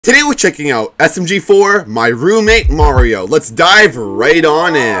Today we're checking out SMG4, my roommate Mario. Let's dive right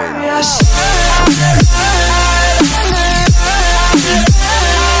on in.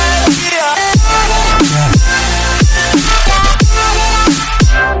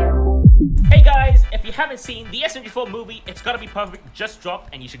 Hey guys, if you haven't seen the SMG4 movie, It's Gotta Be Perfect just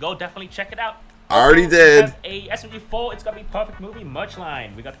dropped and you should go definitely check it out. I already did. We have a SMG4 It's Gotta Be Perfect movie merch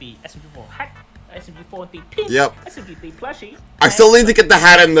line. We got the SMG4 hat, SMG4 and the pin, SMG3 plushie. I still need to get the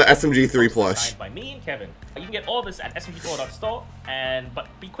hat and the SMG3 plush. Signed by me and Kevin. You can get all this at smg4.store, but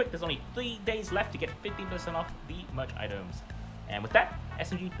be quick, there's only 3 days left to get 15% off the merch items. And with that,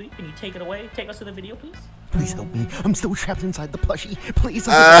 SMG3, can you take it away? Take us to the video, please. Please help me. I'm still trapped inside the plushie. Please,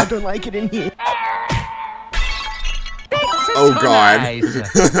 I don't like it in here. Oh god. Hey,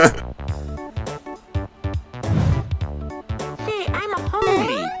 I'm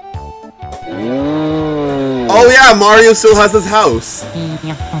hungry. Oh yeah, Mario still has his house.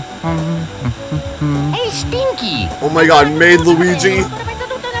 Hey, Stinky. Oh my god, made Luigi.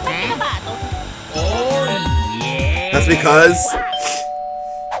 Oh yeah. That's because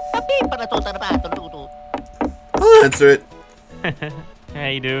I'll answer it.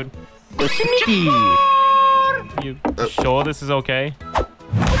 Hey, dude. Stinky. You sure this is okay? Of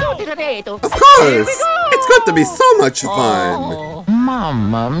course! It's going to be so much fun! Oh,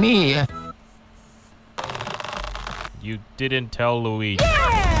 Mamma mia. You didn't tell Luigi.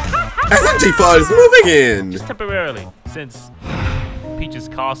 SMG4 is moving in! Just temporarily, since Peach's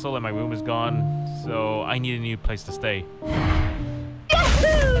castle and my room is gone, so I need a new place to stay.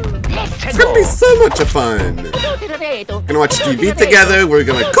 It's gonna be so much fun! We're gonna watch TV together, we're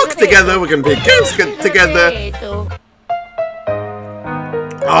gonna cook together, we're gonna play games together.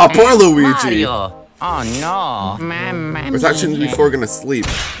 Oh, poor Luigi! Mario. Oh no. We're actually before gonna sleep.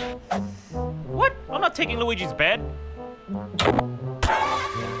 What? I'm not taking Luigi's bed.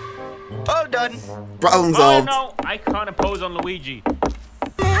 All done. Problem Oh solved. no, I can't impose on Luigi.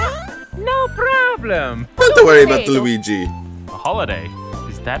 No problem. Don't worry about Luigi. A holiday?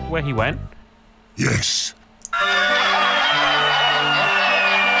 Is that where he went? Yes.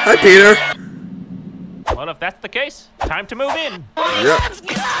 Hi, Peter. Well, if that's the case, time to move in. Yep.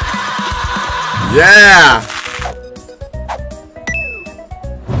 Yeah!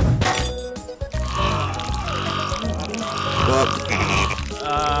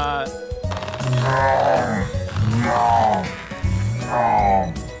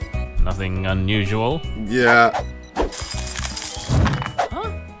 Nothing unusual. Yeah.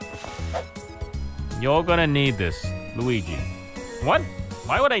 Huh? You're gonna need this, Luigi. What?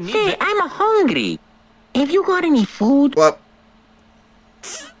 Why would I need Hey, it? I'm hungry. Have you got any food? What?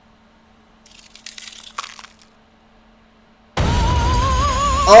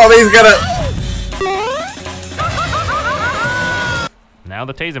 Oh, he's gonna... Now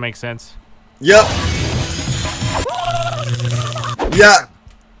the taser makes sense. Yep. Yeah.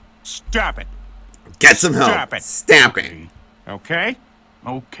 Stop it. Get some help. Stop it. Stamping. Okay?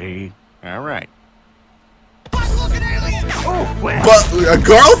 Okay. All right. But a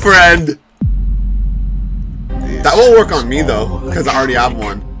girlfriend? That won't work on me though, because I already have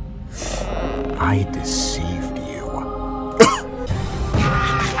one. I deceived you.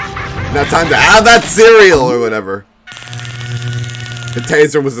 Now time to add that cereal or whatever. The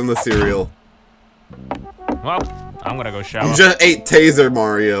taser was in the cereal. Well, I'm gonna go You shower. just ate taser,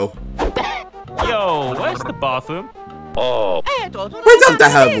 Mario. Yo, where's the bathroom? Oh. Why don't they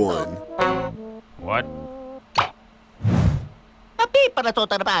have one? What?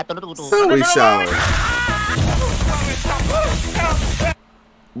 So we shower.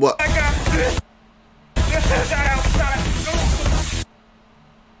 What?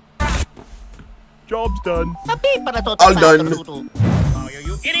 Job's done. All done. Oh,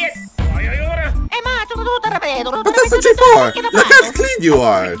 you idiot! But that's what you for. Look how clean you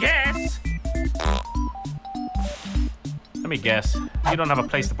are. Guess. Let me guess. You don't have a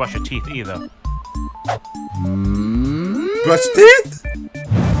place to brush your teeth either. Brush teeth?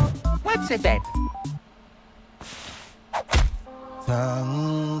 What's that?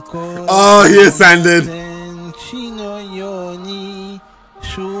 Oh, he ascended.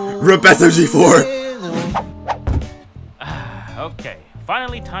 Rip SMG4. Okay,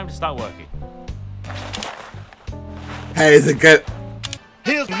 finally time to start working. Hey, is it good?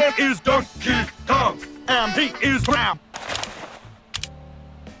 His name is Donkey Kong, and he is round.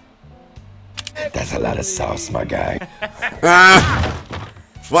 That's a lot of sauce, my guy.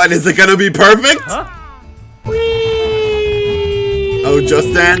 What, is it gonna be perfect? Huh? Oh,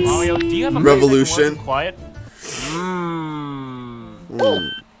 Just Dance? Mario, do you have a Revolution? Quiet.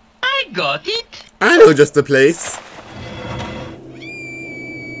 I got it. I know just the place.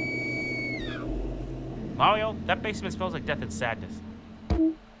 Mario, that basement smells like death and sadness.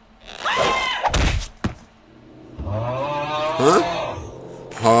 Huh?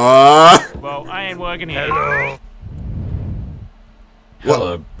 Huh? Well, I ain't working here. Hello.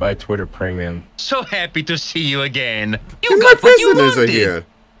 Hello, my Twitter premium. So happy to see you again. And my prisoners are here.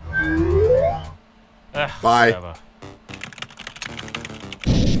 Ugh, Bye. whatever.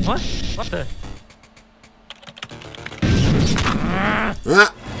 What? What the? Huh?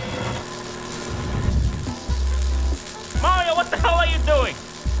 Mario, what the hell are you doing?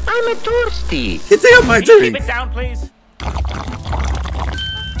 I'm a thirsty. Can you take out my Can you keep drink? it down, please?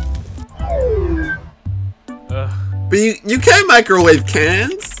 Ugh. But you can't microwave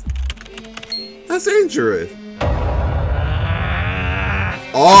cans. That's dangerous.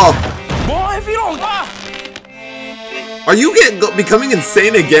 Oh. Boy, if you don't... Are you becoming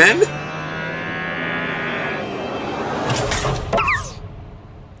insane again?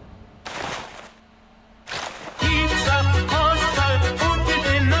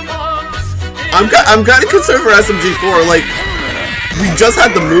 I'm kind of concerned for SMG4. Like, we just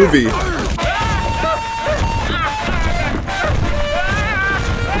had the movie.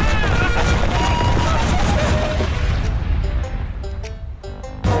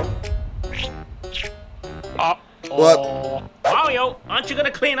 What? Mario, aren't you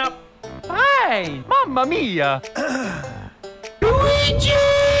gonna clean up? Hey, mamma mia.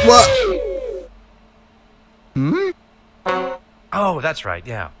 What? Hmm? Oh, that's right,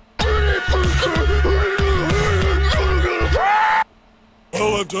 yeah.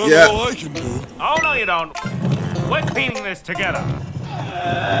 Well, I've done Yeah. all I can do. Oh, no, you don't. We're cleaning this together.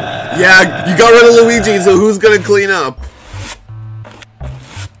 Yeah, you got rid of Luigi, so who's gonna clean up?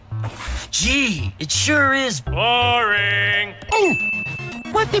 Gee, it sure is. Boring.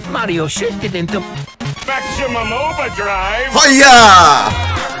 What if Mario shifted into... Maximum overdrive! Hiya!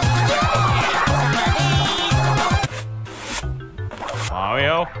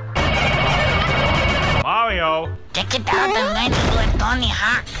 Mario? Mario? Check it out, I'm going to do a Tony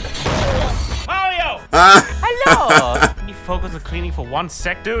Hawk. Mario! Hello! Can you focus on cleaning for 1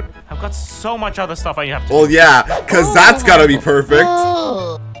 sec, dude? I've got so much other stuff I have to Well, yeah, cause that's gotta be perfect.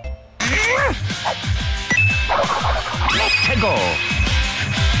 Let's go.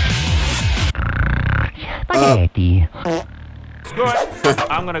 Spaghetti. Screw it.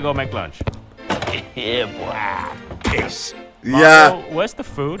 I'm gonna go make lunch. Yeah, boy. Peace. Yeah. Mario, where's the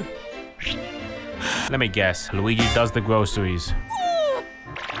food? Let me guess. Luigi does the groceries.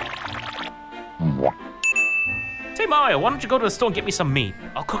 Say, Mario, why don't you go to the store and get me some meat?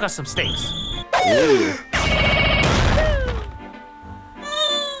 I'll cook us some steaks. Ooh.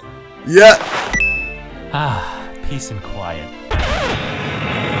 Yeah. Ah, peace and quiet.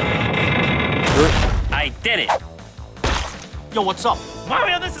 I did it. Yo, what's up?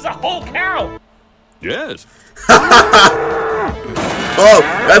 Mario, this is a whole cow. Yes. Oh,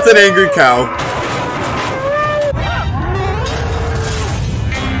 that's an angry cow.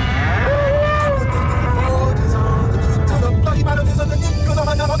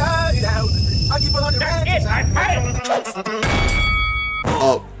 That's it. I failed.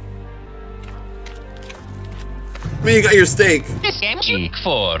 Oh. I mean, you got your steak.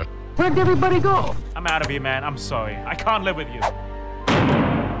 SMG4. Where'd everybody go? I'm out of here, man. I'm sorry. I can't live with you.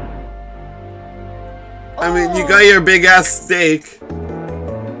 I mean, you got your big ass steak.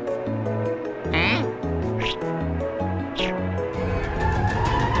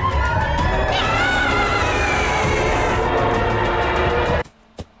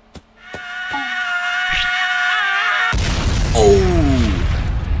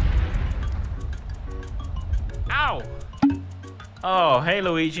 Ow. Oh, hey,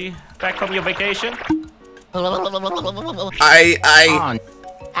 Luigi. Back from your vacation?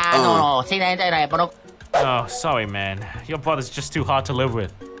 Oh, sorry, man. Your brother's just too hard to live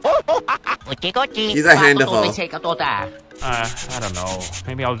with. He's a handful. I don't know.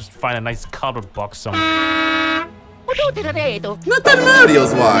 Maybe I'll just find a nice cardboard box somewhere. Not that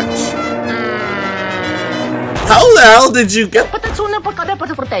Mario's watch. How the hell did you get?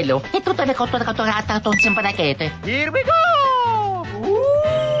 Here we go!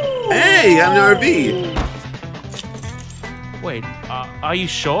 Hey, I'm an RV. Wait, are you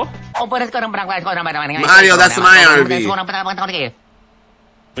sure? Mario, that's my RV.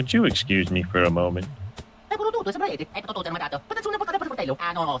 Would you excuse me for a moment?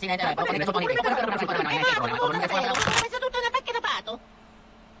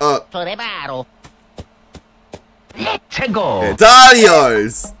 Let's go. It's all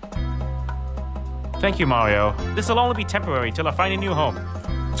yours. Thank you, Mario. This will only be temporary till I find a new home.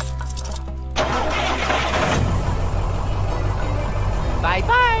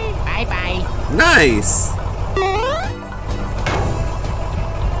 Bye-bye. Bye-bye. Nice.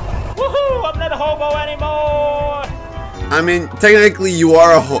 Woohoo! I'm not a hobo anymore. I mean, technically, you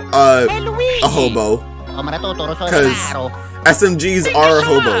are a hobo. Because SMGs are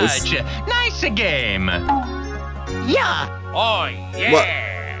hobos. Nice game. Yeah. Oh,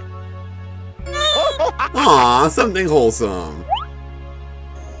 yeah. Aw, something wholesome.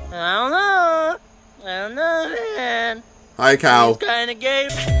 I don't know, man. Hi, cow. Kind of game.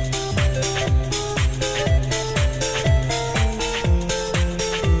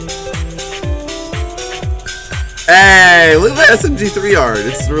 Hey, look at that SMG3 art.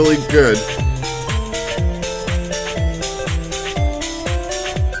 It's really good.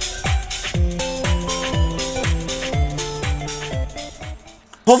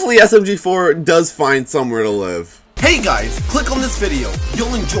 Hopefully SMG4 does find somewhere to live. Hey guys, click on this video.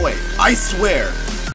 You'll enjoy it. I swear.